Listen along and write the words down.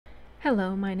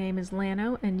Hello, my name is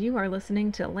Lano, and you are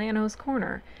listening to Lano's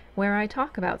Corner, where I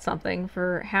talk about something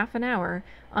for half an hour,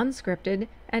 unscripted,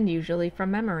 and usually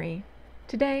from memory.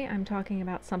 Today I'm talking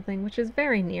about something which is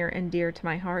very near and dear to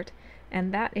my heart,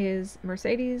 and that is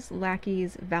Mercedes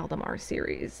Lackey's Valdemar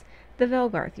series, the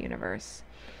Velgarth universe.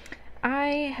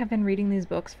 I have been reading these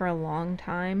books for a long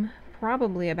time,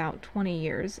 probably about 20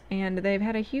 years, and they've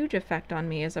had a huge effect on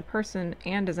me as a person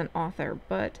and as an author,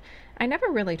 but I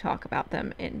never really talk about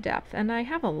them in depth, and I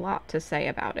have a lot to say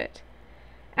about it.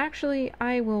 Actually,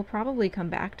 I will probably come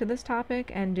back to this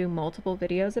topic and do multiple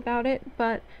videos about it,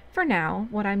 but for now,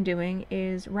 what I'm doing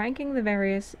is ranking the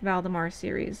various Valdemar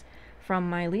series from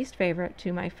my least favorite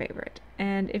to my favorite.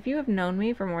 And if you have known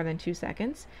me for more than 2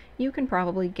 seconds, you can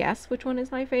probably guess which one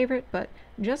is my favorite, but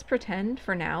just pretend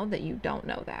for now that you don't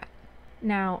know that.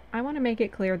 Now, I want to make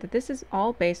it clear that this is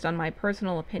all based on my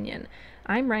personal opinion.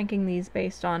 I'm ranking these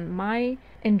based on my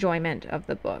enjoyment of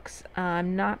the books.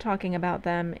 I'm not talking about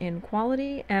them in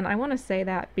quality, and I want to say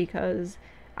that because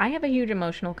I have a huge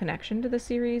emotional connection to the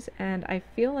series, and I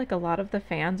feel like a lot of the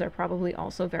fans are probably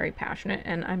also very passionate,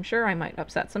 and I'm sure I might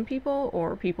upset some people,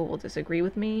 or people will disagree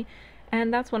with me,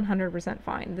 and that's 100%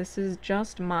 fine. This is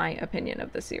just my opinion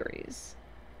of the series.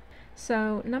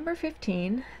 So, number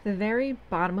 15, the very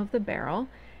bottom of the barrel,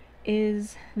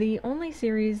 is the only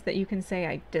series that you can say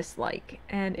I dislike,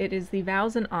 and it is the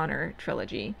Vows and Honor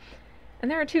trilogy.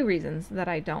 And there are two reasons that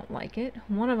I don't like it.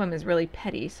 One of them is really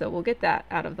petty, so we'll get that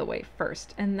out of the way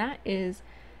first, and that is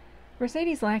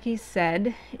Mercedes Lackey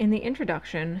said in the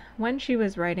introduction when she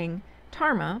was writing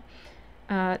Tarma.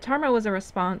 Tarma was a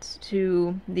response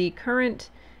to the current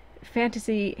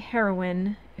fantasy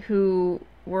heroine who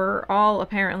were all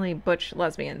apparently butch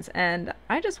lesbians, and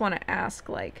I just want to ask,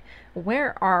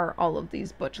 where are all of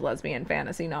these butch lesbian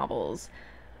fantasy novels?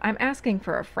 I'm asking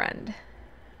for a friend.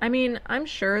 I mean, I'm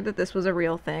sure that this was a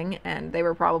real thing, and they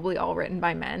were probably all written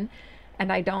by men,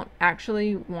 and I don't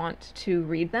actually want to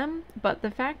read them, but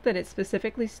the fact that it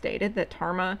specifically stated that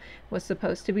Tarma was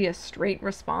supposed to be a straight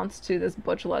response to this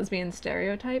butch lesbian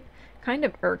stereotype kind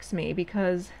of irks me,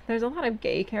 because there's a lot of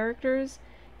gay characters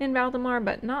in Valdemar,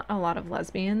 but not a lot of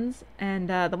lesbians, and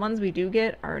the ones we do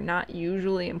get are not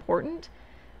usually important.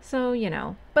 So,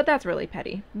 but that's really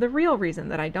petty. The real reason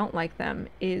that I don't like them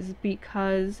is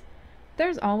because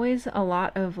there's always a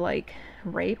lot of,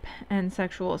 rape and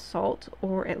sexual assault,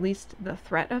 or at least the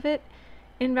threat of it,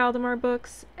 in Valdemar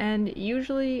books, and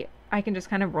usually I can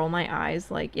just kind of roll my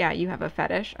eyes, yeah, you have a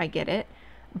fetish, I get it,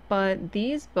 but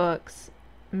these books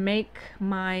make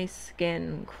my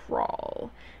skin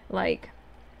crawl.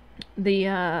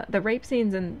 The rape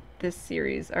scenes in this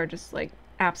series are just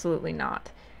absolutely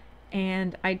not.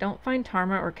 And I don't find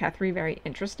Tarma or Kethri very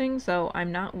interesting, so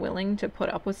I'm not willing to put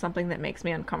up with something that makes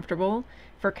me uncomfortable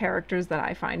for characters that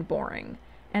I find boring.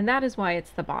 And that is why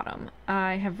it's the bottom.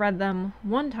 I have read them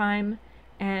one time,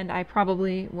 and I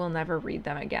probably will never read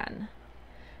them again.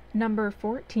 Number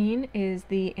 14 is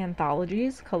the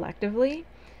anthologies collectively.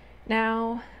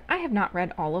 Now, I have not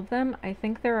read all of them. I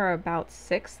think there are about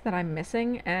 6 that I'm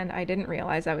missing, and I didn't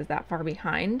realize I was that far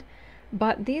behind.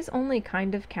 But these only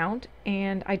kind of count,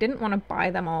 and I didn't want to buy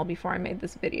them all before I made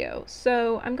this video,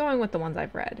 so I'm going with the ones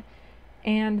I've read.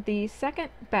 And the second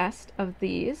best of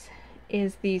these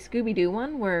is the Scooby-Doo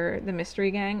one, where the Mystery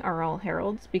Gang are all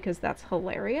heralds, because that's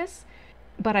hilarious,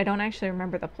 but I don't actually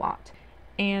remember the plot.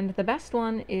 And the best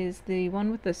one is the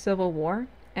one with the Civil War,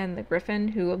 and the griffin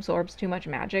who absorbs too much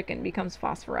magic and becomes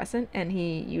phosphorescent, and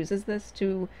he uses this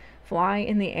to fly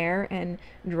in the air and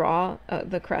draw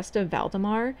the crest of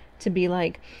Valdemar to be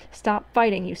like, stop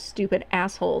fighting, you stupid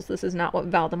assholes, this is not what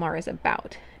Valdemar is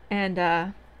about. And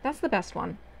that's the best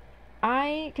one.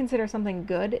 I consider something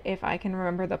good if I can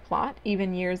remember the plot,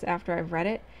 even years after I've read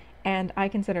it, and I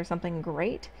consider something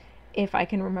great if I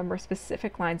can remember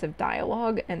specific lines of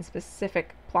dialogue and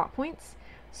specific plot points.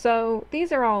 So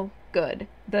these are all good.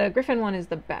 The Griffin one is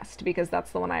the best because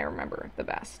that's the one I remember the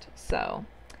best. So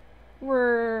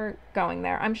we're going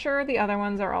there. I'm sure the other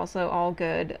ones are also all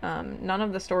good. None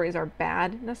of the stories are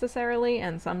bad necessarily,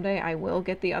 and someday I will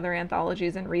get the other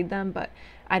anthologies and read them, but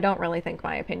I don't really think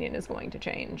my opinion is going to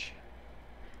change.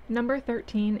 Number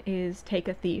 13 is Take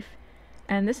a Thief.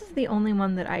 And this is the only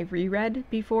one that I reread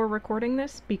before recording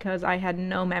this because I had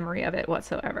no memory of it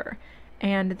whatsoever.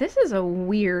 And this is a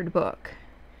weird book.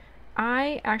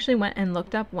 I actually went and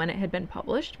looked up when it had been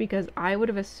published because I would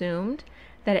have assumed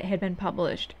that it had been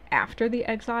published after the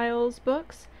Exiles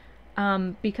books,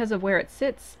 because of where it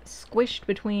sits, squished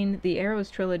between the Arrows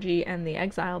trilogy and the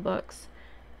Exile books.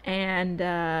 And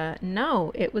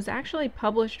no, it was actually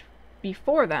published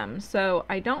before them, so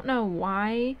I don't know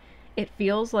why it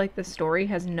feels like the story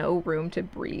has no room to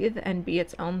breathe and be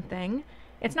its own thing.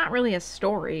 It's not really a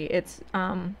story. It's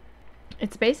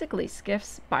basically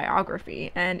Skiff's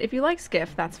biography, and if you like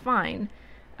Skiff, that's fine.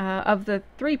 Of the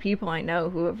three people I know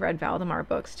who have read Valdemar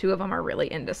books, two of them are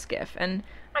really into Skiff, and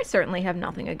I certainly have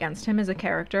nothing against him as a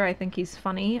character. I think he's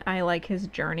funny. I like his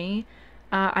journey.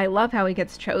 I love how he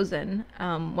gets chosen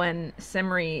when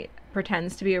Simri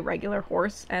pretends to be a regular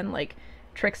horse and, like,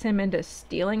 tricks him into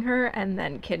stealing her and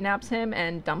then kidnaps him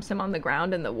and dumps him on the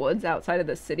ground in the woods outside of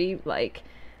the city. Like,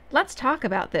 let's talk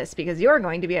about this because you're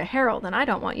going to be a herald and I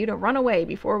don't want you to run away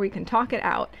before we can talk it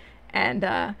out. And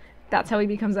that's how he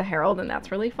becomes a herald, and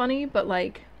that's really funny. But,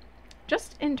 like,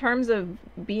 just in terms of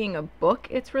being a book,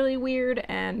 it's really weird,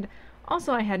 and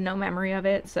also I had no memory of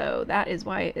it, so that is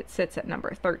why it sits at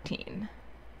number 13.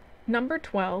 Number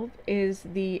 12 is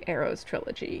the Arrows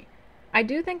trilogy. I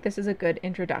do think this is a good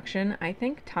introduction. I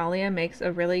think Talia makes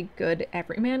a really good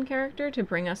everyman character to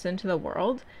bring us into the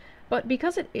world, but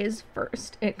because it is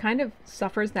first, it kind of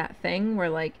suffers that thing where,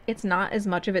 like, it's not as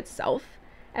much of itself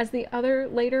as the other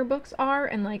later books are,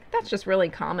 and, like, that's just really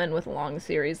common with long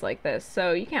series like this,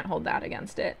 so you can't hold that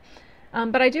against it.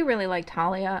 But I do really like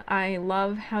Talia. I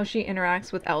love how she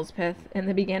interacts with Elspeth in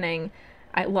the beginning.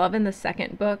 I love in the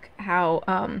second book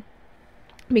how,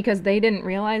 because they didn't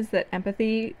realize that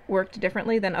empathy worked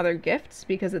differently than other gifts,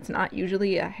 because it's not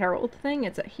usually a herald thing,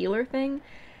 it's a healer thing,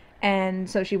 and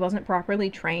so she wasn't properly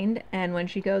trained, and when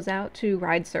she goes out to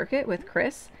ride circuit with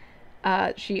Chris,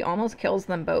 she almost kills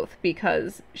them both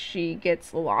because she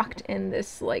gets locked in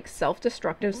this, like,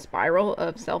 self-destructive spiral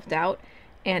of self-doubt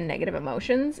and negative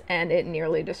emotions, and it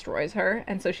nearly destroys her.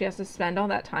 And so she has to spend all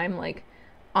that time, like,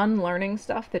 unlearning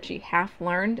stuff that she half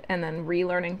learned and then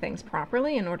relearning things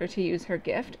properly in order to use her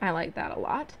gift. I like that a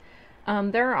lot.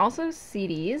 There are also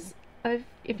CDs.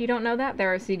 If you don't know that,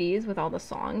 there are CDs with all the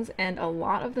songs, and a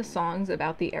lot of the songs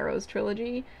about the Arrows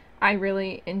trilogy I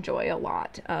really enjoy a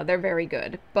lot. They're very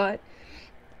good, but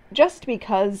just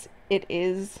because it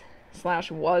is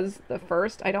 / was the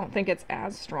first, I don't think it's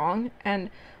as strong. And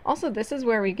also, this is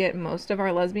where we get most of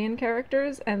our lesbian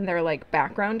characters, and they're, like,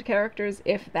 background characters,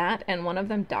 if that, and one of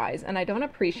them dies. And I don't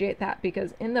appreciate that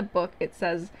because in the book it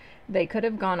says they could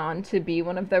have gone on to be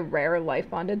one of the rare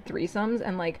life-bonded threesomes,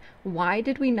 and, like, why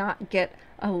did we not get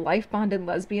a life-bonded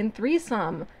lesbian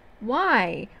threesome?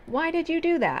 Why? Why did you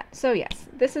do that? So yes,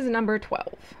 this is number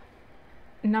 12.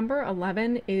 Number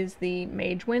 11 is the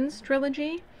Mage Winds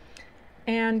trilogy.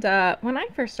 And when I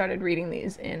first started reading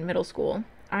these in middle school,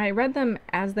 I read them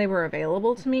as they were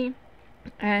available to me.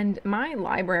 And my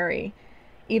library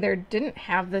either didn't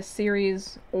have this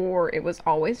series or it was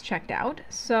always checked out.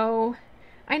 So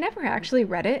I never actually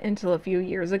read it until a few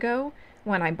years ago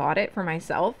when I bought it for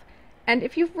myself. And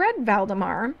if you've read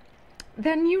Valdemar,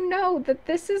 then you know that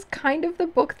this is kind of the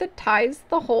book that ties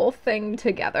the whole thing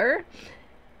together.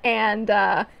 And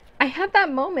I had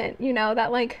that moment, you know,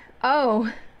 that, like,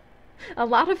 oh, a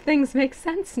lot of things make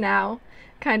sense now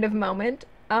kind of moment.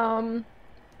 And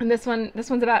this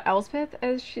one's about Elspeth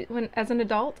as an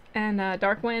adult, and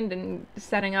Darkwind, and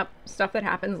setting up stuff that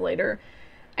happens later.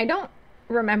 I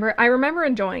remember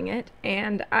enjoying it,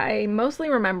 and I mostly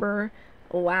remember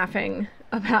laughing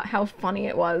about how funny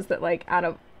it was that, like, out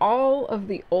of all of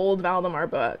the old Valdemar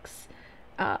books,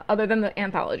 other than the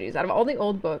anthologies, out of all the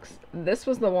old books, this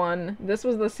was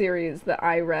the series that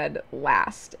I read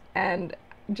last, and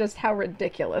just how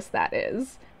ridiculous that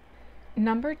is.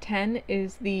 Number 10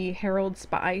 is the Herald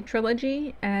Spy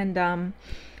trilogy, and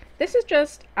this is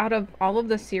just, out of all of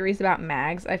the series about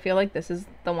mags, I feel like this is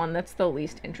the one that's the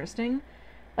least interesting.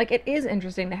 Like, it is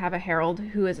interesting to have a herald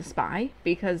who is a spy,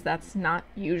 because that's not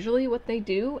usually what they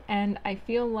do, and I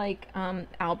feel like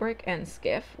Albric and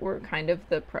Skiff were kind of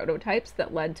the prototypes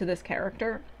that led to this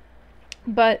character.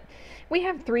 But we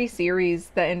have 3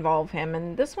 series that involve him,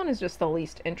 and this one is just the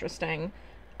least interesting.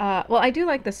 Well, I do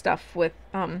like the stuff with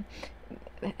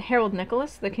Harold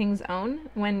Nicholas, the King's Own,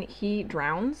 when he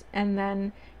drowns, and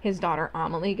then his daughter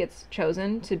Amelie gets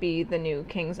chosen to be the new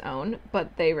King's Own,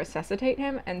 but they resuscitate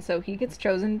him, and so he gets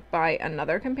chosen by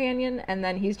another companion, and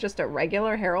then he's just a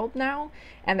regular herald now,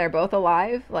 and they're both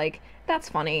alive. Like, that's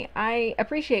funny. I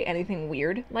appreciate anything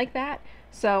weird like that,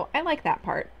 so I like that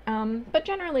part. But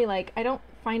generally, like, I don't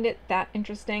find it that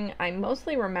interesting. I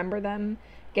mostly remember them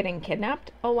getting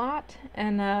kidnapped a lot,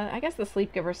 and I guess the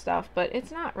Sleepgiver stuff, but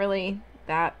it's not really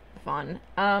that fun.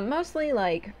 Mostly,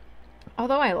 like,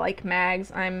 although I like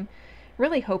Mags, I'm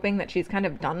really hoping that she's kind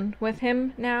of done with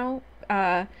him now,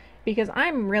 because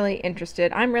I'm really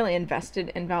interested, I'm really invested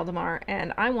in Valdemar,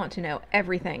 and I want to know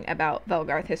everything about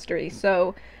Velgarth history.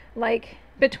 So, like,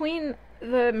 between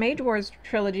the Mage Wars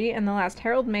trilogy and the Last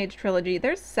Herald Mage trilogy,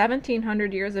 there's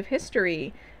 1700 years of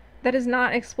history that is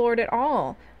not explored at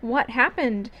all. What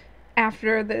happened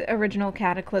after the original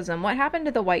Cataclysm? What happened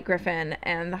to the White Griffin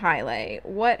and the Highlay?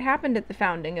 What happened at the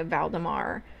founding of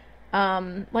Valdemar?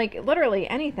 Like literally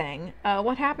anything.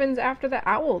 What happens after the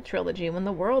Owl trilogy when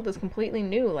the world is completely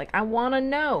new? Like, I want to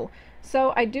know.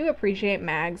 So I do appreciate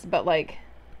Mags, but like,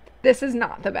 this is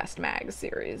not the best Mags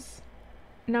series.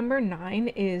 Number 9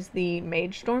 is the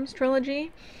Mage Storms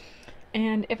trilogy.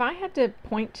 And if I had to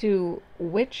point to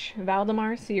which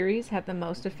Valdemar series had the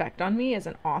most effect on me as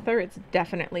an author, it's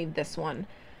definitely this one.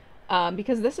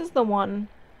 Because this is the one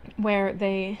where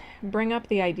they bring up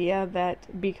the idea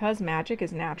that because magic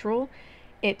is natural,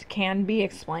 it can be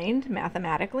explained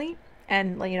mathematically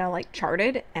and, like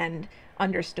charted and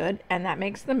understood, and that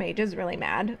makes the mages really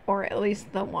mad, or at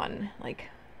least the one, like,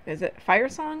 is it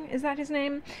Firesong? Is that his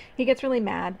name? He gets really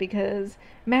mad because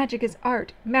magic is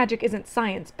art. Magic isn't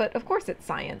science, but of course it's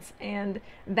science. And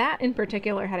that in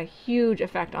particular had a huge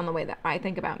effect on the way that I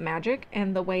think about magic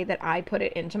and the way that I put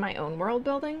it into my own world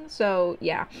building. So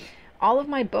yeah, all of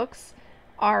my books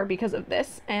are because of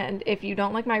this. And if you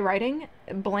don't like my writing,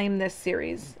 blame this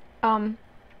series.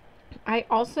 I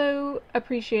also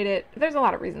appreciate it. There's a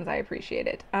lot of reasons I appreciate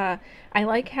it. I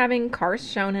like having Karst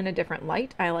shown in a different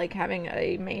light. I like having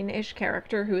a main-ish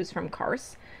character who is from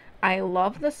Karst. I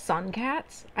love the Sun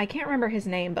Cats. I can't remember his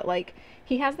name, but like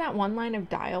he has that one line of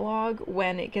dialogue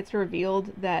when it gets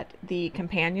revealed that the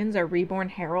companions are reborn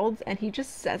heralds, and he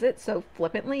just says it so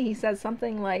flippantly. He says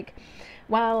something like,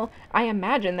 well, I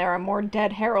imagine there are more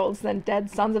dead heralds than dead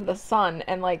sons of the sun,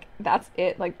 and like that's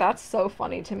it. Like that's so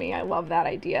funny to me. I love that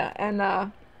idea.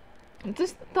 And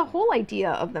just the whole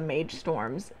idea of the mage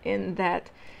storms in that,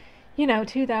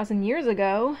 2,000 years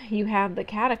ago, you had the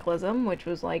Cataclysm, which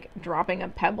was like dropping a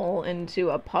pebble into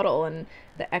a puddle and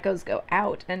the echoes go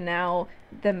out, and now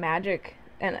the magic,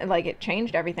 and like it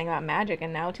changed everything about magic,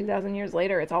 and now 2,000 years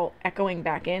later, it's all echoing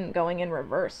back in, going in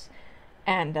reverse.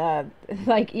 And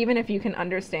like even if you can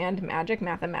understand magic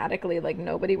mathematically, like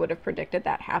nobody would have predicted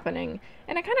that happening.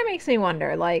 And it kind of makes me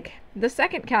wonder, like the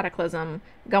second Cataclysm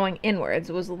going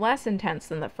inwards was less intense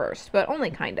than the first, but only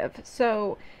kind of.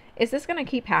 So is this going to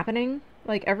keep happening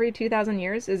like every 2,000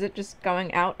 years? Is it just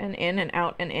going out and in and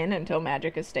out and in until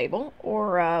magic is stable?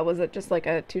 Or was it just like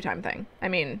a two-time thing? I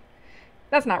mean,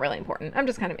 that's not really important. I'm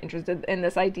just kind of interested in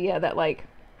this idea that like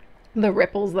the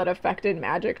ripples that affected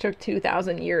magic took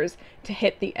 2,000 years to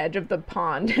hit the edge of the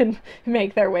pond and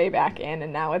make their way back in,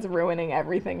 and now it's ruining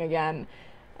everything again.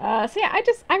 So yeah,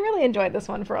 I really enjoyed this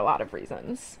one for a lot of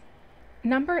reasons.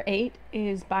 Number 8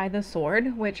 is By the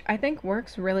Sword, which I think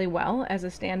works really well as a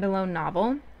standalone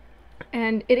novel,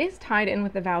 and it is tied in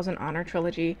with the Vows and Honor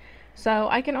trilogy, so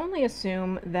I can only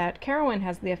assume that Carowin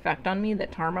has the effect on me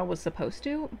that Tarma was supposed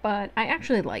to, but I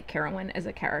actually like Carowin as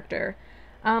a character.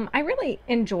 I really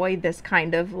enjoyed this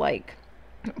kind of like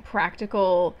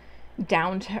practical,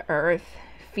 down-to-earth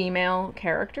female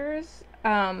characters.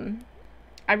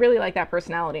 I really like that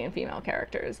personality in female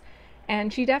characters.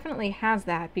 And she definitely has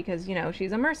that because,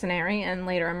 she's a mercenary and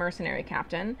later a mercenary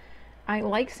captain. I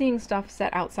like seeing stuff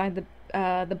set outside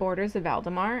the borders of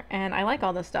Valdemar, and I like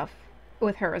all the stuff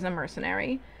with her as a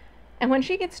mercenary. And when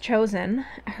she gets chosen,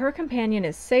 her companion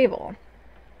is Sable.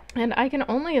 And I can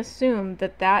only assume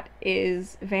that that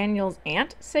is Vaniel's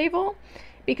aunt, Sable,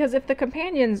 because if the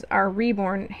companions are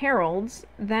reborn heralds,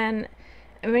 then,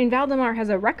 Valdemar has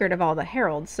a record of all the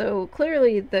heralds, so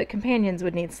clearly the companions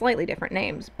would need slightly different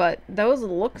names, but those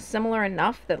look similar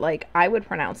enough that, like, I would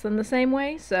pronounce them the same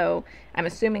way, so I'm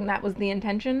assuming that was the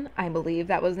intention. I believe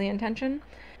that was the intention.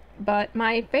 But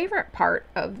my favorite part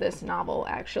of this novel,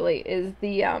 actually, is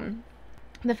the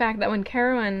fact that when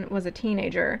Carowin was a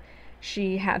teenager,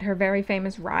 she had her very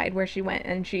famous ride where she went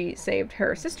and she saved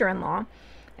her sister-in-law,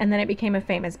 and then it became a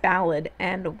famous ballad.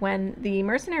 And when the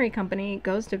mercenary company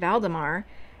goes to Valdemar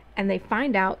and they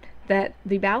find out that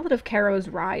the Ballad of Caro's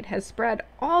Ride has spread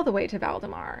all the way to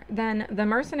Valdemar, then the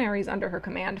mercenaries under her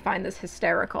command find this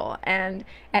hysterical, and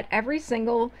at every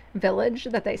single village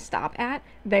that they stop at,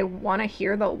 they want to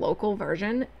hear the local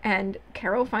version, and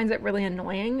Caro finds it really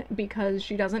annoying because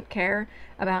she doesn't care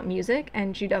about music,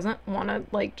 and she doesn't want to,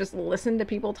 like, just listen to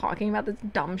people talking about this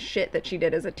dumb shit that she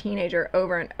did as a teenager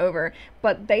over and over,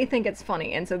 but they think it's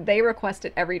funny, and so they request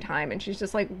it every time, and she's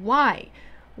just like, why?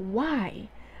 Why?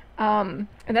 And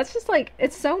that's just like,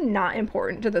 it's so not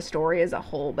important to the story as a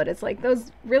whole, but it's like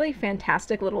those really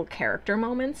fantastic little character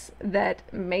moments that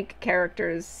make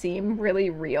characters seem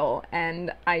really real,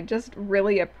 and I just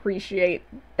really appreciate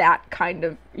that kind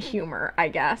of humor, I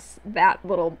guess, that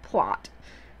little plot.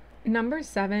 Number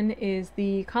 7 is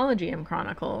the Collegium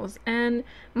Chronicles, and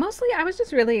mostly I was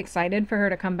just really excited for her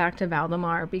to come back to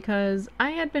Valdemar because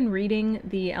I had been reading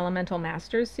the Elemental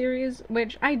Masters series,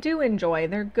 which I do enjoy.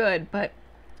 They're good, but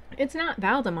it's not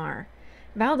Valdemar.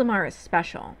 Valdemar is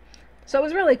special. So it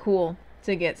was really cool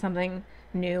to get something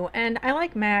new, and I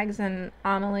like Mags and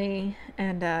Amelie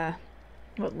and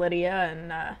Lydia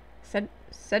and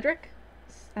Cedric,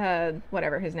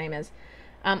 whatever his name is.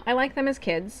 I like them as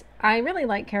kids. I really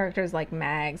like characters like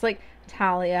Mags, like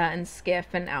Talia and Skiff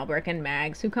and Albrecht and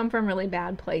Mags, who come from really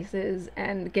bad places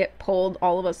and get pulled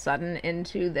all of a sudden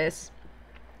into this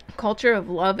culture of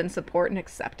love and support and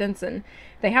acceptance, and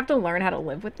they have to learn how to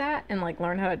live with that and like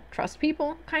learn how to trust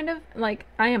people, kind of. Like,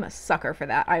 I am a sucker for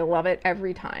that. I love it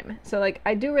every time. So like,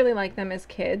 I do really like them as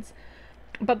kids.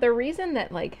 But the reason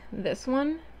that like this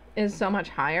one is so much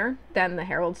higher than the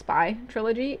Harold Spy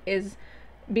trilogy is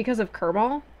because of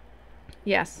Kerbal.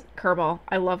 Yes, Kerbal.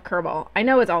 I love Kerbal. I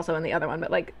know it's also in the other one,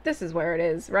 but like, this is where it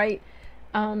is, right?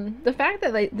 The fact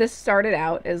that like this started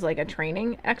out as like a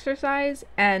training exercise,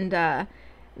 and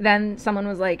then someone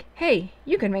was like, hey,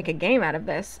 you can make a game out of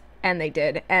this. And they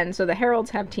did. And so the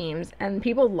Heralds have teams, and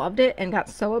people loved it and got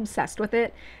so obsessed with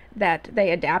it that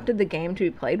they adapted the game to be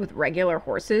played with regular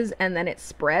horses, and then it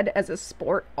spread as a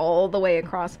sport all the way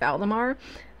across Valdemar.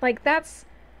 Like, that's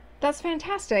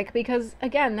fantastic, because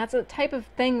again, that's a type of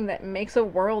thing that makes a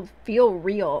world feel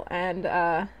real, and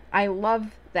I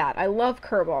love that. I love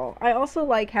Kerbal. I also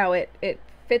like how it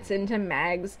fits into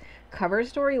Mag's cover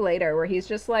story later, where he's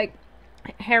just like,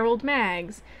 Harold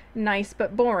Maggs, nice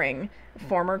but boring,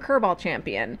 former Kerbal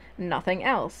champion, nothing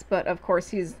else. But of course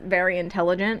he's very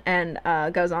intelligent and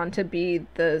goes on to be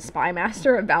the spy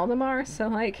master of Valdemar. So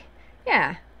like,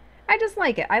 yeah, I just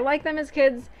like it. I like them as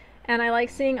kids, and I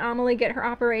like seeing Amelie get her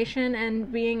operation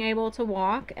and being able to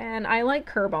walk, and I like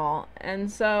Kerbal,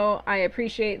 and so I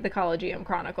appreciate the Collegium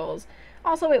Chronicles.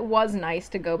 Also, it was nice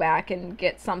to go back and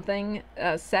get something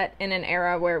set in an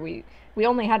era where we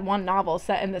only had one novel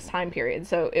set in this time period,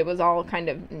 so it was all kind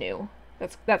of new.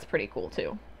 That's pretty cool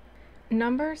too.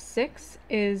 Number 6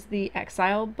 is the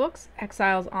Exiled books,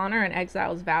 Exile's Honor and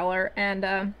Exile's Valor,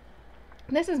 and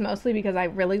this is mostly because I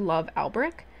really love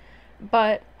Albrecht,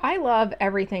 but I love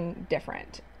everything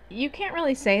different. You can't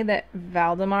really say that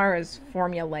Valdemar is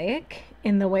formulaic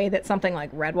in the way that something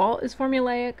like Redwall is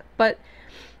formulaic, but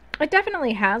it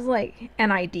definitely has like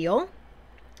an ideal.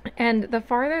 And the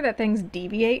farther that things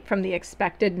deviate from the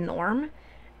expected norm,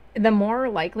 the more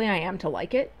likely I am to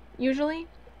like it, usually.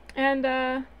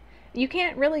 And you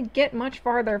can't really get much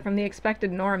farther from the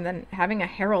expected norm than having a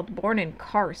herald born in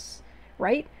Kars,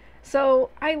 right?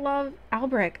 So I love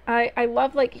Albrecht. I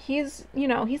love, like, he's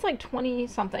like 20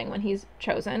 something when he's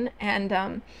chosen,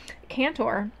 and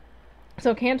Cantor.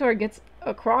 So Cantor gets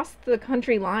across the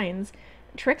country lines,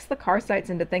 tricks the Karsites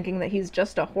into thinking that he's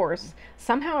just a horse,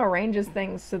 somehow arranges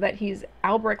things so that he's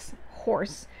Albrecht's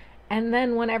horse, and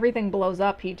then when everything blows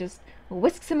up, he just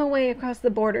whisks him away across the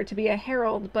border to be a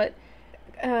herald. But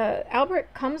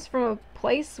Albrecht comes from a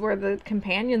place where the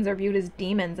companions are viewed as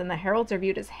demons and the heralds are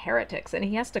viewed as heretics, and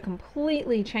he has to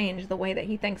completely change the way that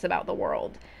he thinks about the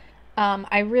world.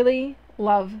 I really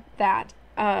love that.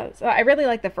 So I really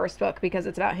like the first book because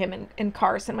it's about him in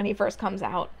Carson when he first comes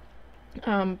out.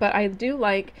 But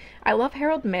I love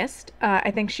Harold Mist.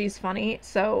 I think she's funny,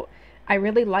 so I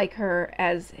really like her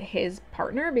as his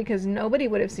partner because nobody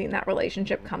would have seen that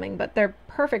relationship coming, but they're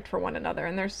perfect for one another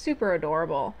and they're super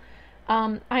adorable.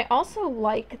 I also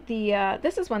like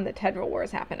this is when the Tedral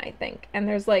Wars happen, I think, and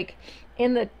there's like,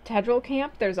 in the Tedral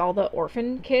camp, there's all the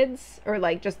orphan kids, or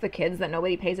like just the kids that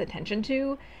nobody pays attention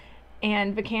to,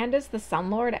 and Vicandus the Sun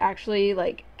Lord actually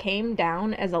like came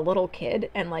down as a little kid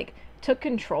and like took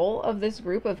control of this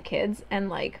group of kids, and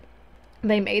like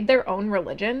they made their own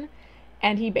religion,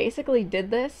 and he basically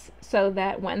did this so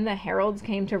that when the heralds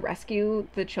came to rescue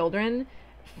the children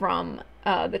from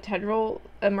the Tedral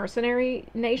mercenary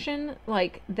nation,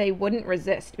 like they wouldn't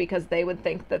resist because they would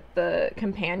think that the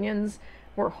companions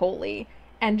were holy.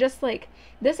 And just like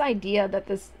this idea that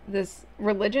this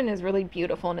religion is really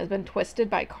beautiful and has been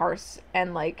twisted by Kars,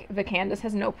 and like Vicandus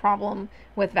has no problem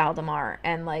with Valdemar,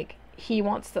 and like he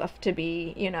wants stuff to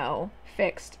be,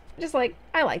 fixed. Just like,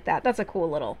 I like that. That's a cool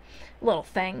little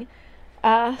thing.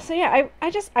 So yeah,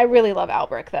 I really love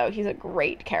Albrecht though. He's a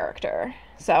great character.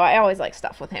 So I always like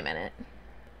stuff with him in it.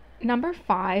 Number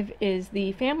 5 is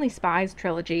the Family Spies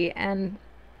trilogy, and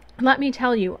let me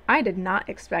tell you, I did not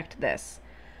expect this.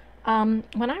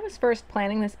 When I was first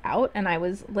planning this out and I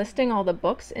was listing all the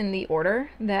books in the order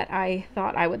that I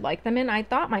thought I would like them in, I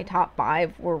thought my top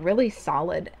five were really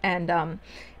solid. And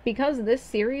because this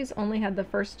series only had the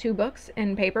first two books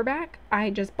in paperback, I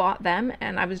just bought them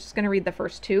and I was just going to read the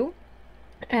first two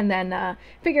and then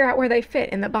figure out where they fit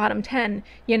in the bottom 10,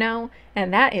 you know?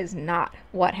 And that is not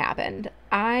what happened.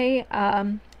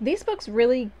 These books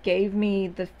really gave me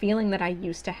the feeling that I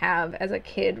used to have as a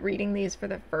kid reading these for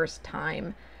the first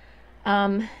time.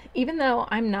 Even though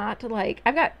I'm not like,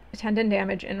 I've got tendon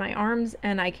damage in my arms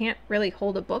and I can't really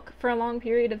hold a book for a long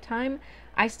period of time,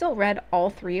 I still read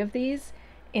all three of these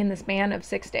in the span of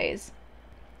 6 days.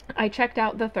 I checked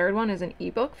out the third one as an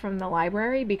ebook from the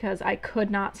library because I could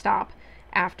not stop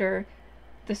after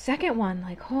the second one.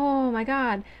 Like, oh my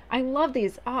god, I love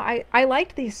these. Oh, I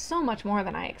liked these so much more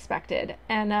than I expected.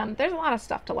 And there's a lot of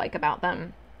stuff to like about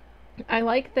them. I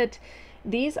like that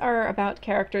these are about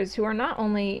characters who are not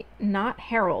only not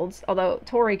heralds, although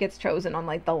Tori gets chosen on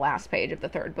like the last page of the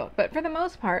third book, but for the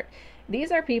most part,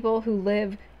 these are people who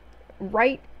live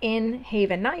right in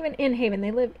Haven. Not even in Haven,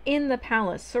 they live in the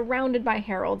palace, surrounded by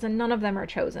heralds, and none of them are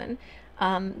chosen.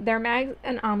 They're Mags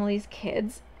and Amelie's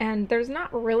kids, and there's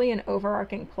not really an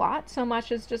overarching plot so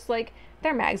much as just like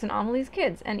they're Mags and Amelie's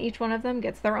kids, and each one of them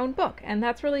gets their own book, and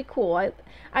that's really cool.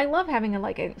 I love having a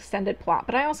like an extended plot,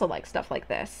 but I also like stuff like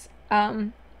this.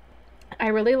 I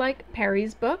really like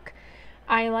Perry's book.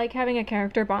 I like having a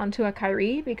character bond to a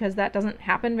Kyrie because that doesn't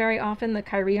happen very often. The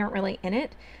Kyrie aren't really in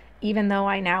it, even though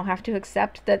I now have to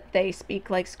accept that they speak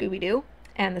like Scooby-Doo,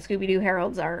 and the Scooby-Doo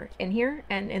heralds are in here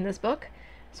and in this book,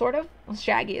 sort of. Well,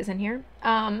 Shaggy is in here.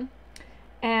 And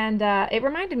it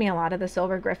reminded me a lot of the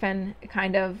Silver Griffin,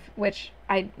 kind of, which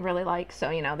I really like, so,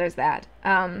 you know, there's that.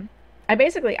 I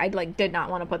like did not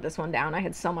want to put this one down. I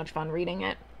had so much fun reading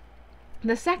it.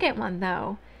 The second one,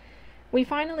 though, we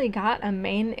finally got a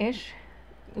main-ish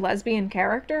lesbian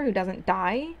character who doesn't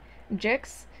die.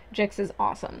 Jix. Jix is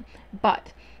awesome.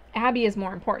 But Abby is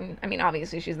more important. I mean,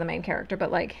 obviously she's the main character,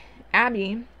 but like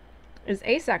Abby is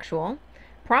asexual,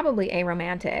 probably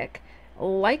aromantic,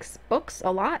 likes books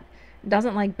a lot,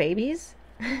 doesn't like babies.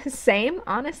 Same,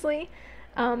 honestly.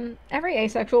 Every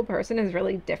asexual person is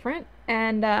really different,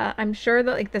 and I'm sure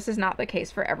that like this is not the case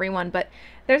for everyone, but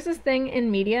there's this thing in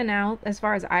media now, as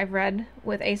far as I've read,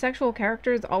 with asexual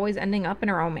characters always ending up in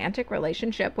a romantic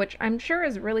relationship, which I'm sure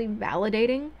is really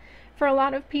validating for a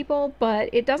lot of people, but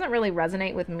it doesn't really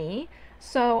resonate with me.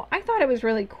 So I thought it was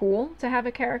really cool to have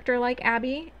a character like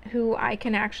Abby who I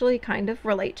can actually kind of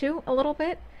relate to a little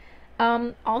bit.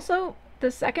 Also,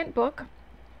 the second book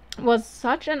was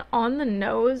such an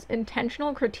on-the-nose,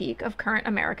 intentional critique of current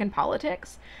American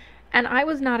politics, and I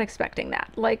was not expecting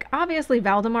that. Like, obviously,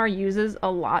 Valdemar uses a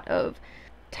lot of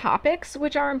topics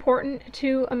which are important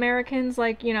to Americans,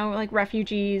 like, you know, like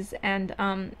refugees and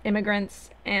immigrants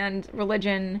and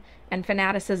religion and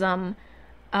fanaticism,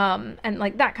 and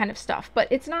like that kind of stuff. But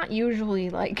it's not usually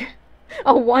like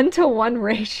a 1-to-1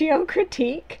 ratio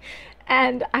critique.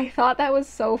 And I thought that was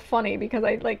so funny because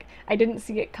I didn't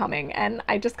see it coming and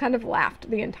I just kind of laughed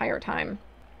the entire time.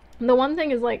 The one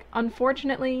thing is like,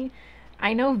 unfortunately,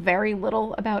 I know very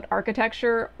little about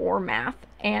architecture or math,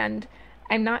 and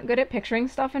I'm not good at picturing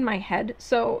stuff in my head,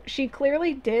 so she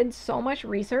clearly did so much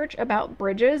research about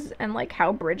bridges and like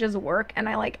how bridges work, and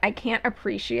I can't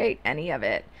appreciate any of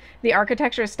it. The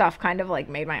architecture stuff kind of like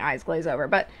made my eyes glaze over,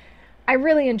 but I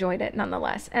really enjoyed it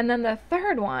nonetheless. And then the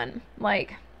third one,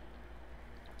 like,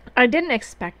 I didn't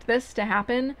expect this to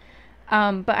happen,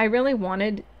 but I really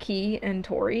wanted Key and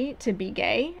Tori to be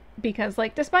gay because,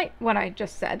 like, despite what I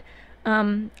just said,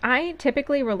 I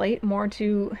typically relate more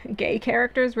to gay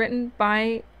characters written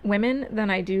by women than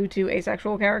I do to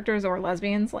asexual characters or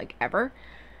lesbians, like, ever,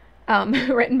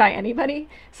 written by anybody.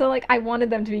 So, like, I wanted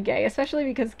them to be gay, especially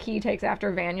because Key takes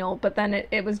after Vaniel, but then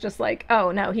it was just like,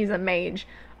 oh, no, he's a mage.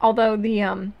 Although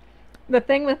the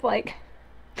thing with, like,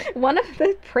 one of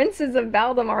the princes of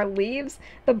Valdemar leaves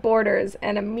the borders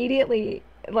and immediately,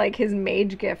 like, his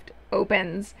mage gift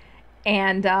opens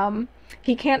and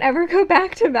he can't ever go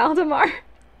back to Valdemar.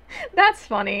 That's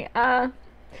funny.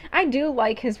 I do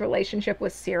like his relationship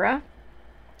with Syrah,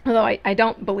 although I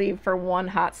don't believe for one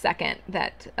hot second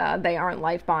that they aren't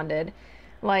life bonded.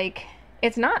 Like,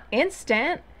 it's not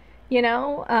instant, you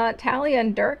know? Talia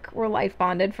and Dirk were life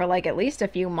bonded for like at least a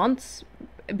few months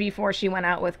before she went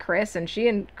out with Chris, and she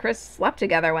and Chris slept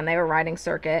together when they were riding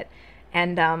circuit.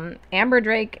 And Amber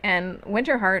Drake and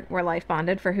Winterheart were life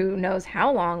bonded for who knows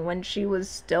how long when she was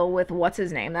still with what's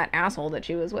his name, that asshole that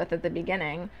she was with at the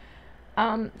beginning.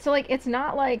 So like it's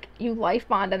not like you life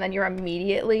bond and then you're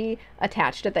immediately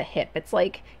attached at the hip. It's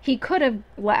like he could have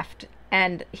left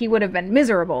and he would have been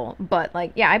miserable. But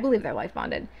like, yeah, I believe they're life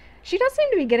bonded. She does seem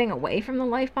to be getting away from the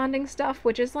life bonding stuff,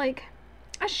 which is like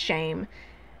a shame.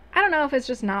 I don't know if it's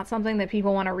just not something that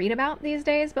people want to read about these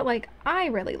days, but like I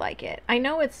really like it. I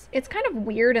know it's kind of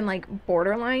weird and like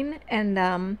borderline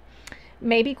and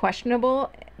maybe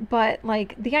questionable, but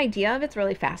like the idea of it's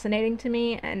really fascinating to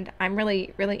me and I'm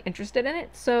really really interested in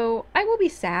it. So I will be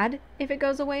sad if it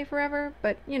goes away forever,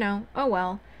 but you know, oh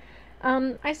well.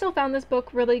 I still found this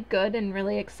book really good and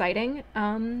really exciting.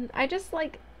 I just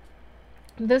like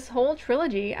this whole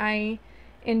trilogy. I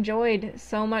enjoyed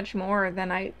so much more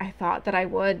than I thought that I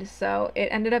would. So it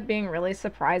ended up being really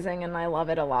surprising and I love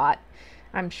it a lot.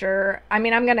 I'm sure. I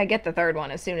mean, I'm going to get the third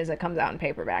one as soon as it comes out in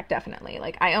paperback, definitely.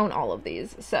 Like, I own all of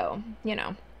these. So, you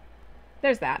know,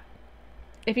 there's that.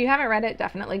 If you haven't read it,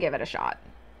 definitely give it a shot.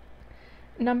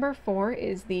 Number 4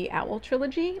 is the Owl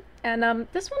trilogy. And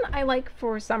this one I like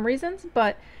for some reasons,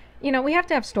 but, you know, we have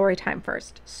to have story time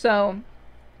first. So,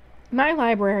 my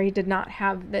library did not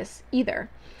have this either.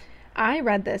 I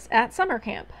read this at summer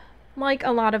camp. Like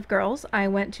a lot of girls, I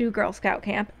went to Girl Scout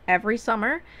camp every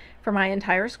summer for my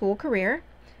entire school career.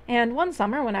 And one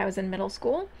summer when I was in middle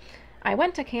school, I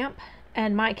went to camp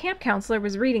and my camp counselor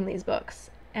was reading these books.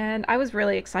 And I was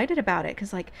really excited about it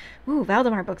because, like, ooh,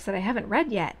 Valdemar books that I haven't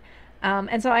read yet.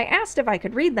 And so I asked if I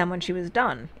could read them when she was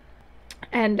done.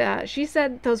 And she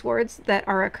said those words that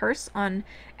are a curse on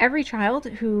every child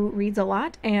who reads a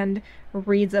lot and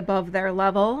reads above their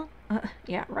level.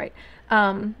 Yeah, right.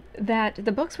 That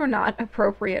the books were not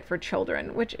appropriate for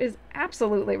children, which is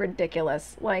absolutely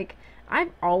ridiculous. Like,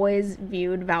 I've always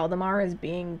viewed Valdemar as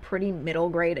being pretty middle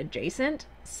grade adjacent.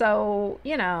 So,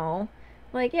 you know,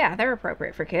 like, yeah, they're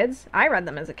appropriate for kids. I read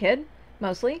them as a kid,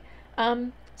 mostly.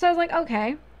 So I was like,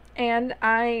 okay. And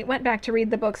I went back to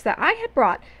read the books that I had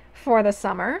brought for the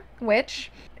summer, which,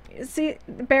 see,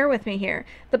 bear with me here.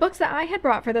 The books that I had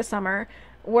brought for the summer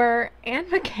were Anne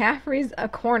McCaffrey's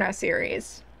Acorna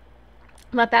series.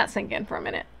 Let that sink in for a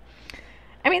minute.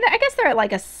 I mean, I guess they're at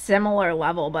like a similar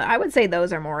level, but I would say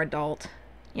those are more adult.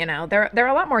 You know, they're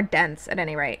a lot more dense at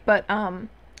any rate. But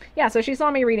yeah, so she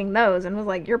saw me reading those and was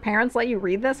like, "Your parents let you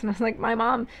read this?" And I was like, "My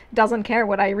mom doesn't care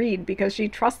what I read because she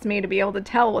trusts me to be able to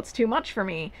tell what's too much for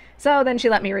me." So then she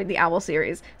let me read the Owl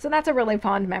series. So that's a really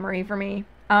fond memory for me.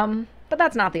 But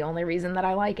that's not the only reason that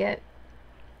I like it.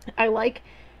 I like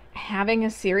having a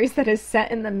series that is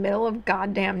set in the middle of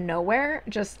goddamn nowhere,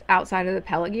 just outside of the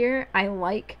Pelargir. I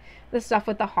like the stuff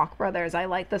with the Hawk brothers. I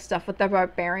like the stuff with the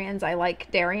barbarians. I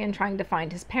like Darien trying to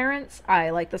find his parents. I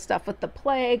like the stuff with the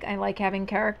plague. I like having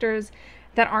characters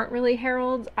that aren't really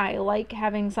heralds. I like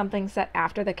having something set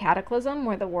after the cataclysm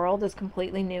where the world is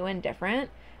completely new and different.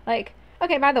 Like,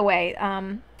 okay, by the way,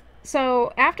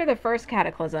 so after the first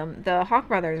cataclysm, the Hawk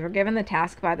brothers were given the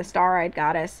task by the star-eyed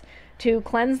goddess to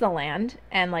cleanse the land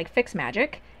and like fix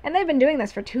magic. And they've been doing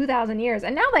this for 2,000 years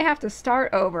and now they have to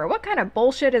start over. What kind of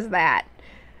bullshit is that?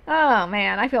 Oh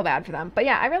man, I feel bad for them. But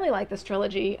yeah, I really like this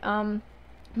trilogy.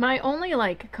 My only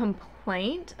like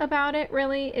complaint about it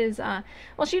really is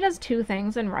well, she does two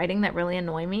things in writing that really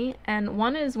annoy me. And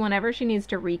one is whenever she needs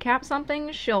to recap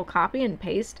something, she'll copy and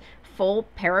paste full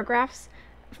paragraphs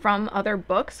from other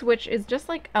books, which is just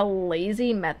like a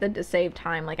lazy method to save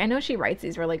time. Like, I know she writes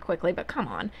these really quickly, but come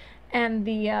on. And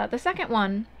the second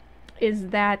one is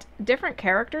that different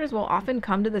characters will often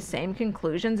come to the same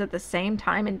conclusions at the same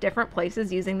time in different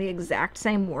places using the exact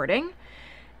same wording.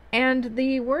 And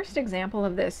the worst example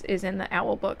of this is in the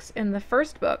Owl books. In the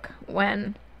first book,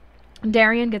 when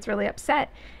Darien gets really upset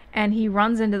and he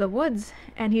runs into the woods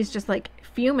and he's just like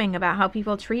fuming about how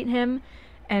people treat him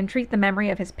and treat the memory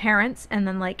of his parents. And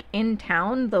then like in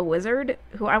town, the wizard,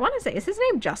 who I want to say, is his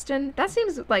name Justin? That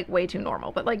seems like way too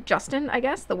normal, but like Justin, I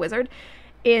guess, the wizard,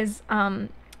 is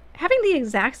having the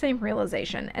exact same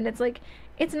realization. And it's like,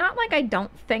 it's not like I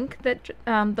don't think that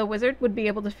the wizard would be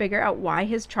able to figure out why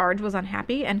his charge was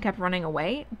unhappy and kept running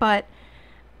away, but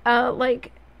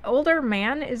like, older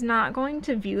man is not going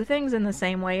to view things in the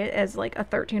same way as like a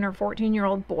 13 or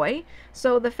 14-year-old boy.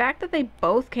 So the fact that they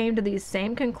both came to these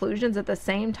same conclusions at the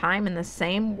same time in the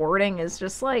same wording is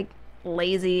just like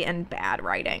lazy and bad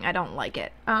writing. I don't like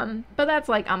it. But that's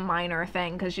like a minor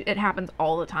thing because it happens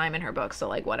all the time in her books, so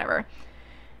like whatever.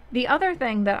 The other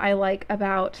thing that I like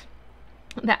about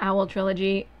the Owl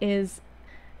trilogy is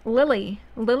Lily.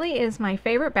 Lily is my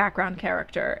favorite background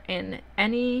character in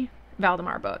any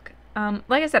Valdemar book.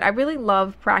 Like I said, I really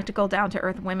love practical,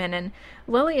 down-to-earth women, and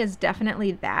Lily is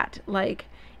definitely that. Like,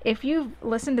 if you've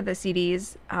listened to the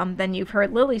CDs, then you've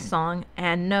heard Lily's song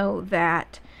and know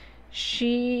that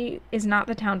she is not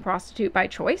the town prostitute by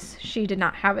choice. She did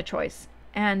not have a choice.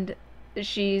 And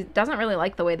she doesn't really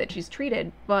like the way that she's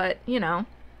treated, but,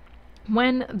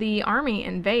 when the army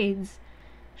invades,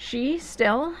 she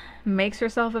still makes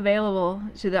herself available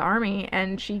to the army,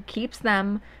 and she keeps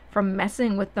them from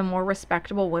messing with the more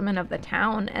respectable women of the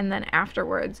town. And then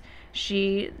afterwards,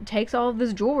 she takes all of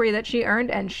this jewelry that she earned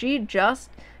and she just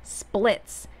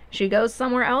splits. She goes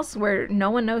somewhere else where no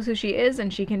one knows who she is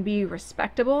and she can be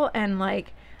respectable. And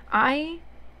like, I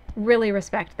really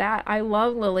respect that. I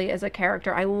love Lily as a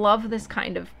character. I love this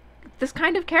kind of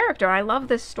character. I love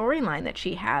this storyline that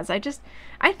she has.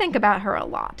 I think about her a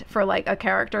lot for like a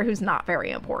character who's not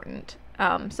very important.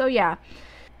 So yeah,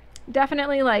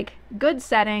 definitely like good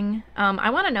setting. I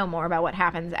want to know more about what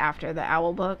happens after the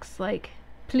Owl books. Like,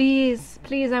 please,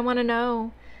 I want to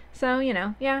know. So,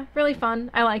 yeah, really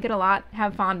fun. I like it a lot.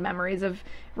 Have fond memories of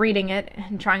reading it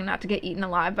and trying not to get eaten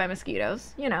alive by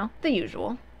mosquitoes. The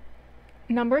usual.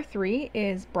 Number 3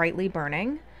 is Brightly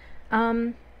Burning.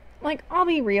 Like, I'll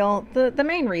be real, the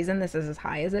main reason this is as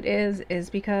high as it is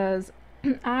because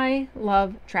I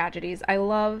love tragedies. I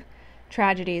love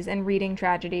tragedies and reading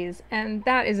tragedies, and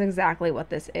that is exactly what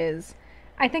this is.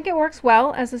 I think it works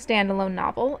well as a standalone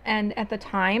novel, and at the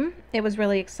time, it was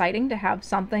really exciting to have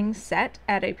something set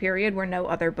at a period where no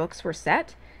other books were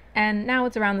set, and now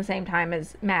it's around the same time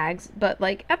as Mags, but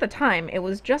like, at the time, it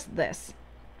was just this.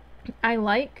 I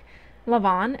like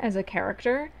Lavon as a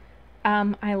character.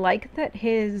 I like that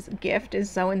his gift is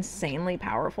so insanely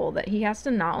powerful that he has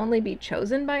to not only be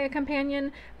chosen by a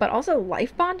companion, but also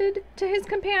life bonded to his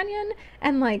companion.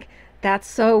 And like, that's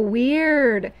so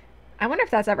weird. I wonder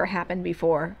if that's ever happened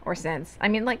before or since. I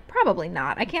mean, like, probably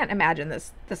not. I can't imagine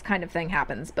this kind of thing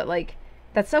happens, but like,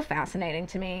 that's so fascinating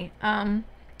to me. I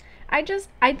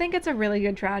think it's a really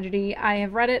good tragedy. I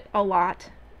have read it a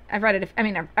lot. I've read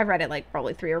it like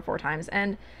probably 3 or 4 times,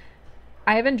 and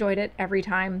I have enjoyed it every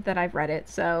time that I've read it.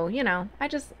 So,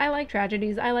 I like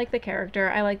tragedies. I like the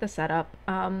character. I like the setup.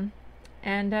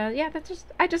 Yeah,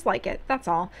 I just like it. That's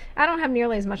all. I don't have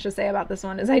nearly as much to say about this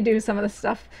one as I do some of the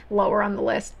stuff lower on the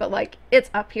list, but like, it's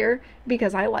up here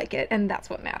because I like it, and that's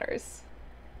what matters.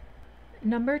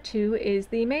 Number 2 is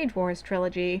the Mage Wars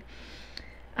trilogy.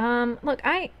 Look,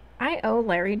 I owe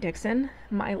Larry Dixon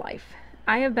my life.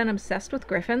 I have been obsessed with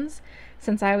griffins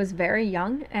since I was very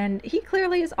young, and he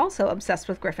clearly is also obsessed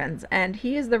with griffins, and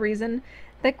he is the reason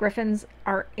that griffins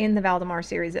are in the Valdemar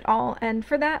series at all, and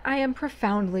for that I am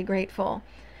profoundly grateful.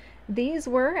 These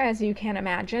were, as you can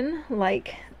imagine,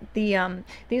 like these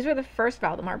were the first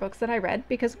Valdemar books that I read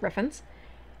because griffins,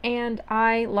 and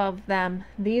I love them.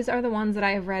 These are the ones that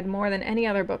I have read more than any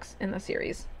other books in the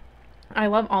series. I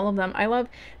love all of them.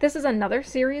 This is another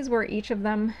series where each of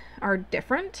them are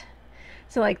different.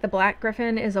 So like the Black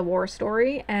Griffin is a war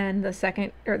story, and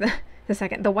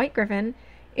the White Griffin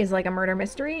is like a murder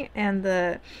mystery, and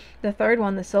the third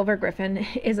one, the Silver Griffin,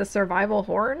 is a survival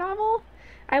horror novel.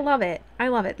 I love it.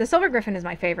 The Silver Griffin is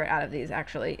my favorite out of these,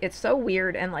 actually. It's so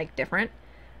weird and like different.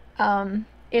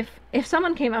 If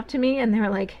someone came up to me and they were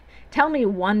like, tell me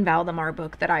one Valdemar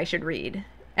book that I should read,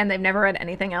 and they've never read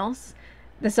anything else,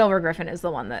 the Silver Griffin is the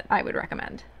one that I would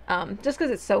recommend. Just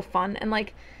because it's so fun, and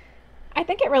like, I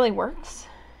think it really works.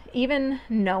 Even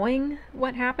knowing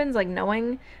what happens, like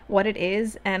knowing what it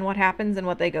is and what happens and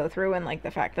what they go through, and like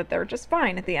the fact that they're just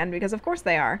fine at the end, because of course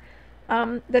they are,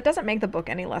 that doesn't make the book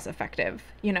any less effective,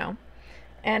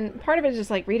 And part of it is just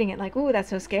like reading it like, ooh, that's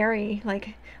so scary.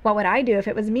 Like, what would I do if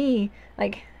it was me?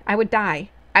 Like, I would die.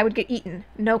 I would get eaten.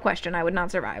 No question, I would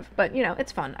not survive. But,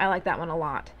 it's fun. I like that one a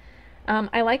lot.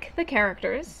 I like the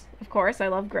characters, of course. I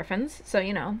love griffins, so,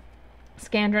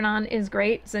 Scandrenon is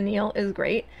great. Zanil is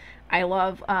great. I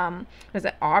love,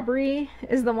 Aubrey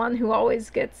is the one who always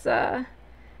gets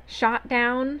shot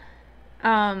down.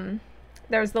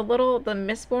 There's the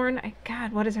Mistborn.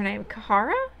 God, what is her name?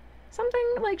 Kahara?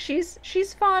 Something like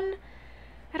she's fun.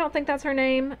 I don't think that's her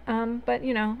name, but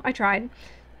I tried.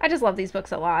 I just love these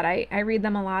books a lot. I read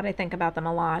them a lot. I think about them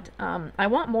a lot. I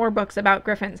want more books about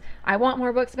griffins.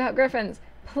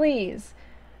 Please.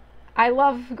 I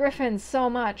love griffins so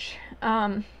much.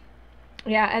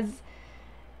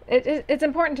 It's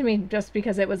important to me just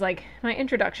because it was like my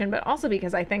introduction, but also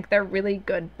because I think they're really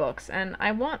good books, and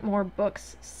I want more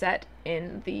books set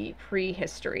in the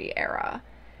prehistory era.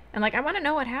 And like, I want to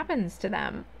know what happens to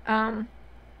them.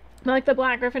 Like the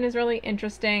Black Griffin is really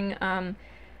interesting.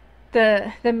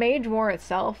 The Mage War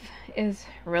itself is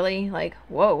really like,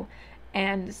 whoa.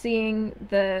 And seeing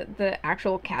the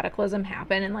actual cataclysm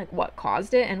happen and like what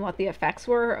caused it and what the effects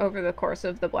were over the course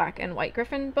of the Black and White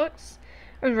Griffin books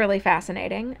was really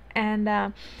fascinating.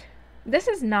 And this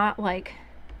is not like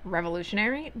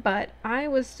revolutionary, but I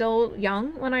was still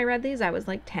young when I read these. I was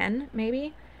like 10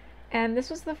 maybe, And this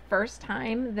was the first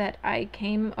time that I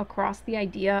came across the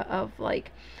idea of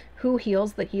like who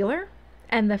heals the healer,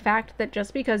 and the fact that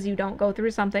just because you don't go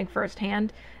through something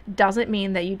firsthand doesn't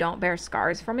mean that you don't bear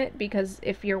scars from it, because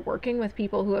if you're working with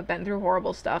people who have been through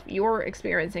horrible stuff, you're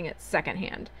experiencing it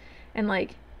secondhand. And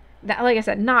like that, like I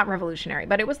said, not revolutionary,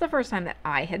 but it was the first time that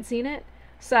I had seen it.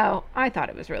 So I thought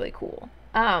it was really cool.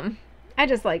 I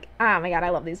just like, oh my god, I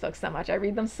love these books so much. I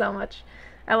read them so much.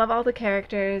 I love all the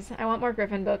characters. I want more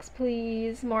Griffin books,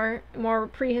 please. More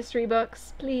prehistory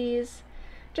books, please.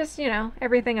 Just,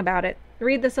 everything about it.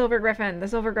 Read The Silver Griffin. The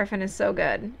Silver Griffin is so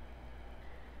good.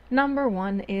 Number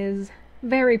 1 is,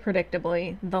 very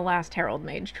predictably, the Last Herald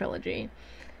Mage trilogy.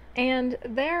 And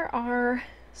there are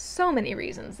so many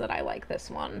reasons that I like this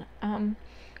one.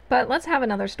 But let's have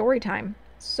another story time.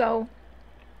 So,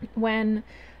 when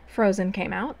Frozen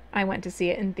came out, I went to see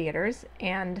it in theaters,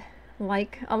 and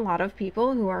like a lot of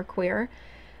people who are queer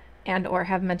and or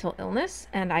have mental illness,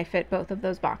 and I fit both of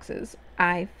those boxes,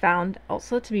 I found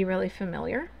Elsa to be really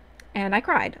familiar, and I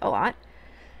cried a lot.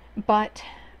 But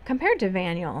compared to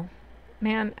Vaniel,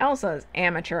 man, Elsa's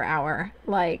amateur hour.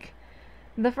 Like,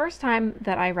 the first time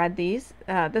that I read these,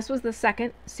 this was the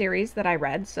second series that I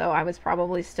read, so I was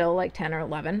probably still like 10 or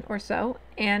 11 or so,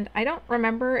 and I don't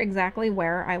remember exactly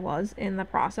where I was in the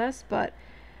process, but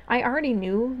I already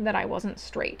knew that I wasn't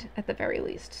straight, at the very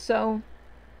least. So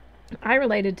I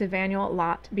related to Vaniel a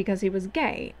lot because he was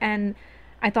gay, and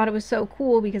I thought it was so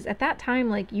cool because at that time,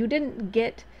 like, you didn't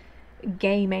get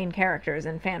gay main characters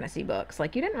in fantasy books.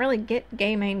 Like, you didn't really get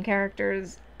gay main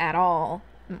characters at all,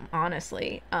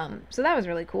 honestly. So that was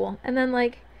really cool. And then,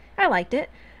 like, I liked it.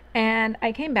 And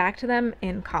I came back to them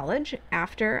in college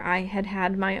after I had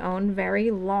had my own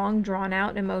very long,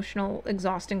 drawn-out, emotional,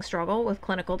 exhausting struggle with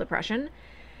clinical depression.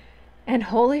 And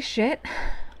holy shit,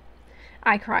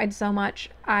 I cried so much.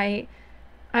 I'm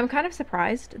kind of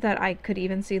surprised that I could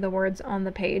even see the words on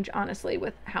the page, honestly,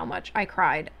 with how much I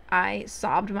cried. I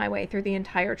sobbed my way through the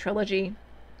entire trilogy.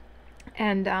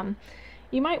 And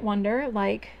you might wonder,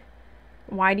 like,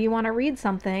 why do you want to read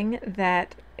something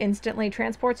that instantly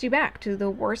transports you back to the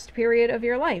worst period of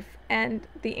your life? And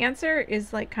the answer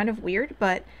is, like, kind of weird,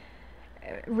 but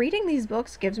reading these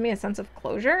books gives me a sense of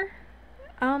closure,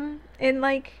 in,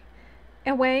 like,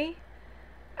 a way.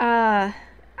 I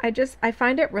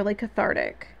find it really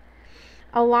cathartic.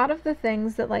 A lot of the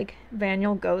things that, like,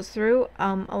 Vaniel goes through,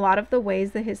 a lot of the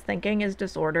ways that his thinking is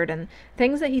disordered and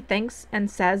things that he thinks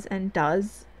and says and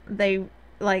does,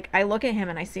 I look at him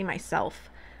and I see myself.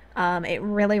 It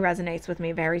really resonates with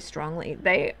me very strongly.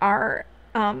 They're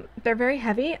very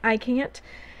heavy. I can't,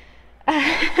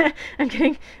 I'm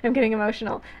getting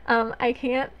emotional. I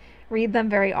can't read them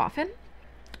very often,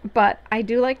 but I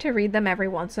do like to read them every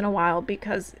once in a while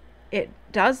because it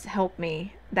does help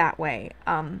me that way.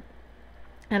 And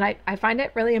I find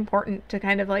it really important to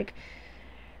kind of, like,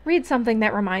 read something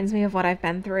that reminds me of what I've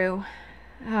been through.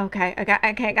 Okay,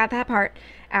 I got that part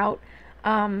out.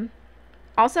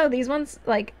 Also, these ones,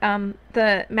 like,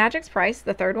 the Magic's Price,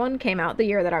 the third one, came out the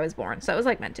year that I was born, so it was,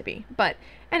 like, meant to be. But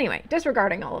anyway,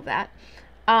 disregarding all of that,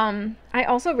 I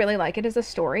also really like it as a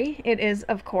story. It is,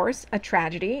 of course, a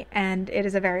tragedy, and it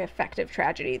is a very effective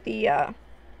tragedy.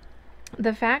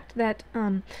 The fact that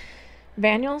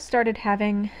Vaniel started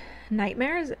having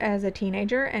nightmares as a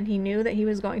teenager, and he knew that he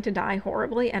was going to die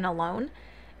horribly and alone.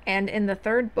 And in the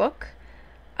third book,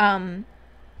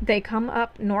 they come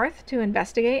up north to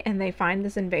investigate, and they find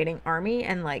this invading army,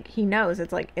 and, like, he knows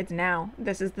it's now.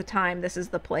 This is the time. This is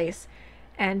the place.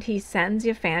 And he sends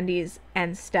Yafandis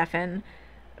and Stefan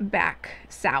back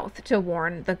south to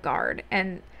warn the guard.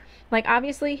 And, like,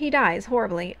 obviously he dies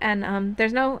horribly, and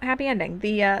there's no happy ending.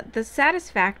 The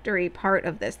satisfactory part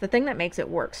of this, the thing that makes it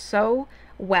work so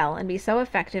well and be so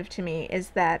effective to me,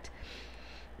 is that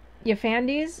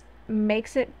Yafandis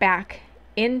makes it back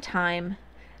in time,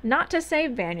 not to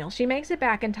save Vaniel. She makes it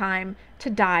back in time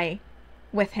to die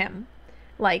with him.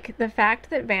 Like, the fact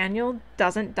that Vaniel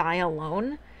doesn't die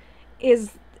alone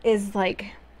is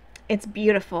like, it's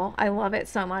beautiful. I love it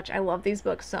so much. I love these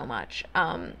books so much.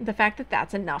 The fact that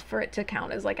that's enough for it to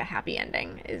count as, like, a happy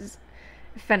ending is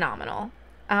phenomenal.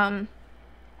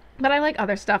 But I like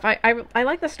other stuff. I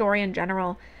like the story in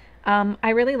general. I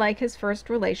really like his first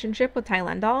relationship with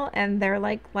Tylendal and their,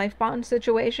 like, life bond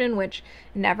situation, which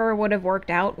never would have worked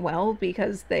out well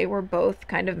because they were both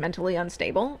kind of mentally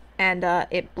unstable, and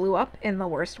it blew up in the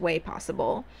worst way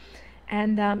possible.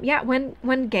 And yeah,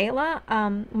 when Gala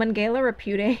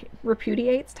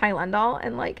repudiates Tylendal,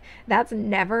 and, like, that's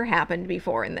never happened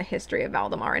before in the history of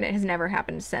Valdemar, and it has never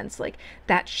happened since. Like,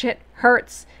 that shit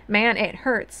hurts, man, it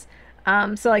hurts.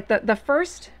 So, like, the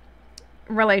first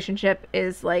relationship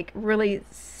is like really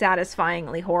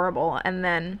satisfyingly horrible. And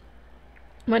then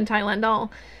when Tylendal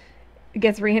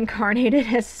gets reincarnated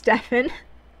as Stefan,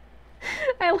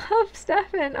 I love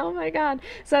Stefan. Oh my god.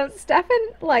 So Stefan,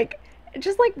 like,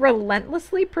 just like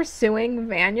relentlessly pursuing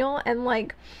Vaniel and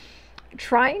like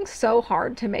trying so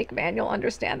hard to make Vaniel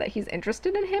understand that he's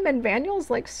interested in him, and Vaniel's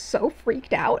like so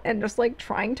freaked out and just like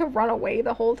trying to run away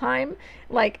the whole time.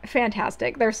 Like,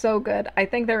 fantastic. They're so good. I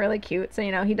think they're really cute. So,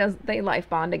 you know, they life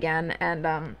bond again, and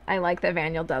I like that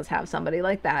Vaniel does have somebody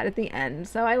like that at the end.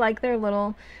 So I like their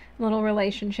little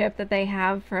relationship that they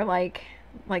have for like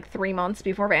 3 months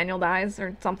before Vaniel dies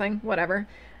or something, whatever.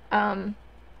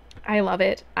 I love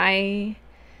it.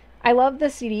 I love the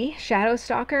CD. Shadow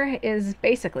Stalker is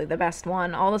basically the best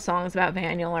one. All the songs about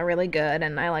Vaniel are really good,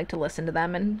 and I like to listen to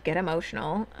them and get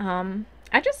emotional.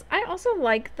 I also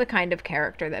like the kind of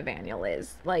character that Vaniel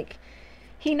is. Like,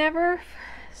 he never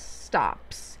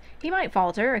stops. He might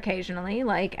falter occasionally,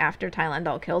 like after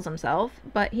Tylendal kills himself,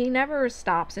 but he never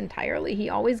stops entirely. He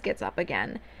always gets up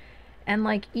again. And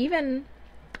like, even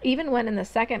when in the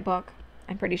second book,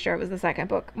 I'm pretty sure it was the second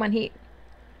book, when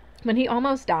he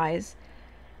almost dies,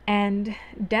 and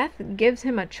death gives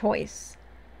him a choice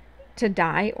to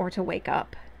die or to wake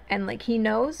up. And like, he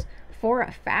knows for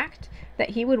a fact that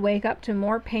he would wake up to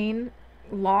more pain,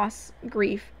 loss,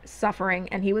 grief, suffering,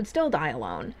 and he would still die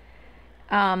alone.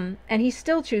 And he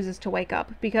still chooses to wake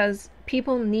up because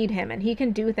people need him, and he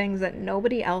can do things that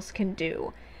nobody else can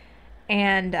do.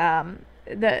 And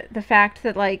the fact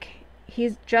that like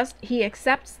he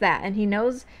accepts that, and he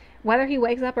knows whether he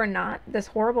wakes up or not, this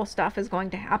horrible stuff is going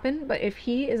to happen, but if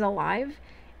he is alive,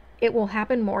 it will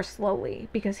happen more slowly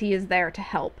because he is there to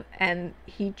help, and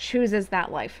he chooses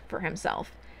that life for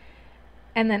himself.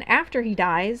 And then after he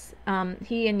dies,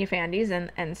 he and Euphandes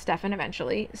and Stefan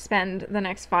eventually spend the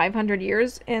next 500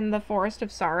 years in the Forest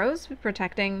of Sorrows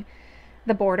protecting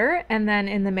the border, and then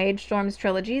in the Mage Storms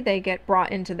trilogy, they get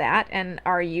brought into that and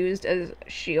are used as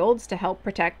shields to help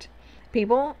protect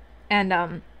people.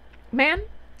 And man,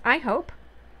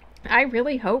 I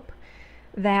really hope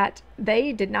that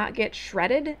they did not get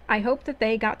shredded. I hope that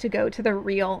they got to go to the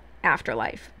real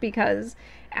afterlife, because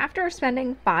after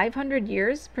spending 500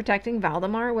 years protecting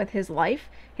Valdemar with his life,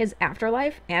 his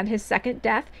afterlife, and his second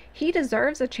death, he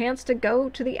deserves a chance to go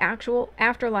to the actual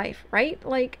afterlife, right?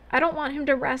 Like, I don't want him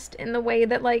to rest in the way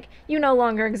that, like, you no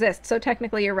longer exist, so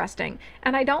technically you're resting.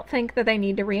 And I don't think that they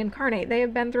need to reincarnate. They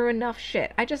have been through enough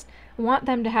shit. I just want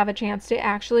them to have a chance to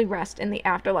actually rest in the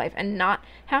afterlife and not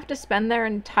have to spend their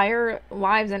entire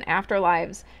lives and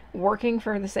afterlives working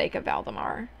for the sake of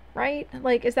Valdemar. Right?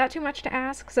 Like, is that too much to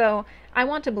ask? So I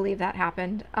want to believe that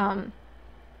happened.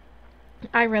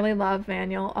 I really love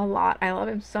Vaniel a lot. I love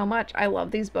him so much. I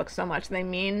love these books so much. They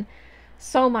mean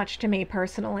so much to me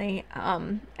personally.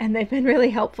 And they've been really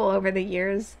helpful over the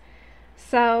years.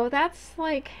 So that's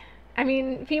like, I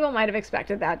mean, people might have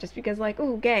expected that just because, like,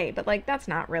 ooh, gay, but like, that's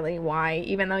not really why,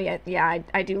 even though, yeah,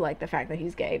 I do like the fact that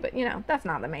he's gay, but you know, that's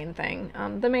not the main thing.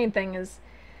 The main thing is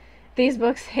these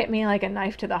books hit me like a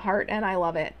knife to the heart, and I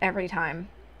love it every time.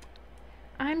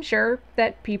 I'm sure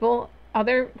that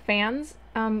other fans,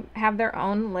 have their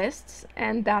own lists,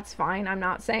 and that's fine. I'm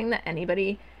not saying that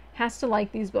anybody has to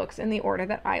like these books in the order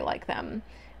that I like them.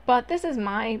 But this is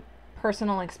my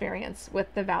personal experience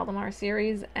with the Valdemar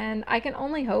series, and I can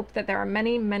only hope that there are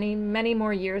many, many, many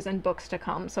more years and books to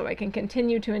come so I can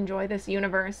continue to enjoy this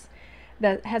universe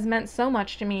that has meant so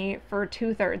much to me for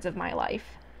 2/3 of my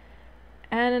life.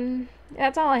 And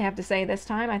that's all I have to say this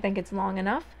time. I think it's long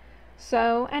enough.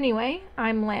 So anyway,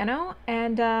 I'm Lano,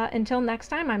 and until next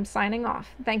time, I'm signing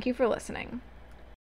off. Thank you for listening.